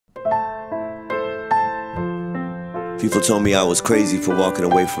People told me I was crazy for walking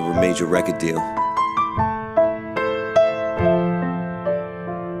away from a major record deal.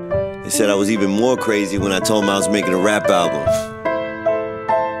 They said I was even more crazy when I told them I was making a rap album.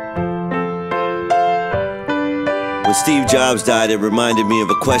 When Steve Jobs died, it reminded me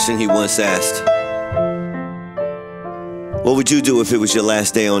of a question he once asked. What would you do if it was your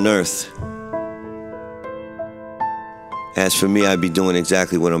last day on Earth? As for me, I'd be doing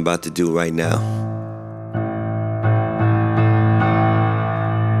exactly what I'm about to do right now.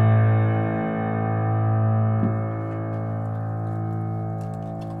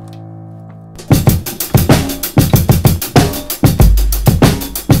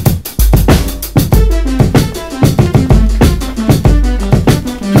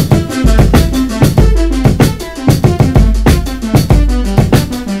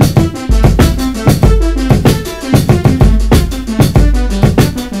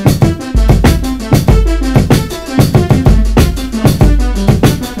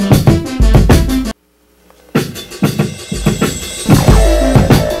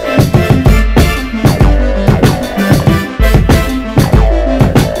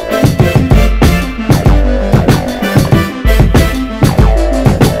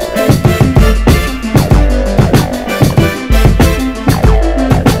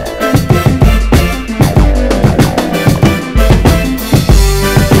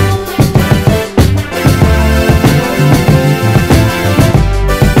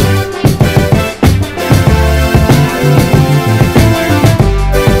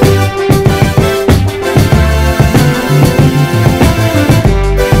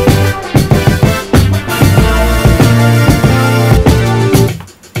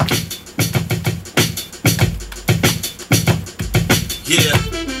 Yeah,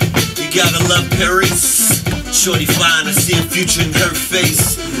 you gotta love Paris. Shorty fine, I see a future in her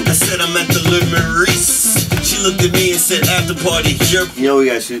face. I said I'm at the Le Maurice. She looked at me and said after party, you know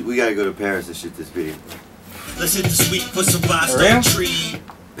we gotta go to Paris and shoot this video. Let's hit the suite for some Boston tree.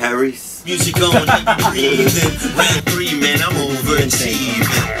 Paris. Music on, breathing. Round 3, man, I'm overachieving.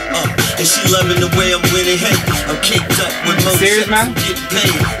 And she loving the way I'm winning. Hey, I'm kicked up with most serious, man? Get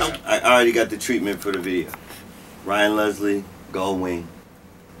paid. I already got the treatment for the video. Ryan Leslie, Gold Wing.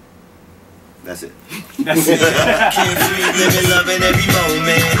 That's it. That's it. Carefree, living, loving every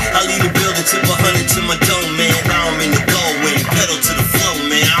moment. I leave the building, tip 100 to my dome, man. Now I'm in the Gold Wing, pedal to the flow,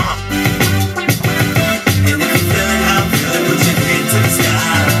 man. And if you're feeling how I'm feeling, put your head to the sky.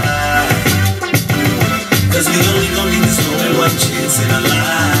 Cause we only gon' get this moment one chance in our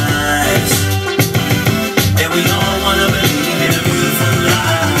lives. And we all wanna believe in a beautiful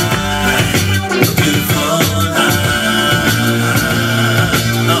life. A beautiful life.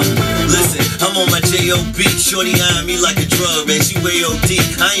 Listen, I'm on my J.O.B. Shorty eyeing me like a drug, man. She way OD.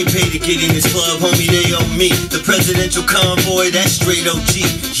 I ain't paid to get in this club, homie, they owe me. The presidential convoy, that's straight OG.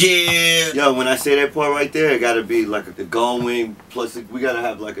 Yeah. Yo, when I say that part right there, it gotta be like the Gold Wing, plus we gotta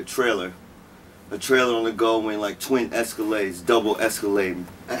have like a trailer. A trailer on the Gold Wing, like twin Escalades, double Escalade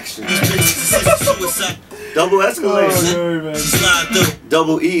action. Double Escalades. Oh, man. Slide through.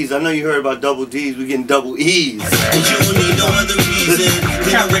 Double E's. I know you heard about double D's. We getting double E's. And you don't need no other reason.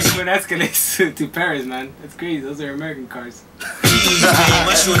 You can't wait when escalates to Paris, man. That's crazy. Those are American cars. Jeez, man,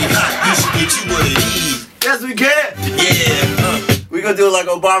 my shorty hot. You should get you one of these. Yes, we can. Yeah. We gonna do it like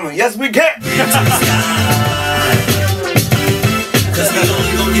Obama. Yes, we can. Cause we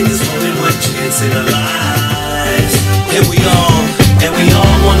only gon' get this moment one chance in our lives. And we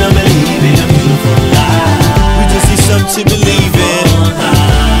all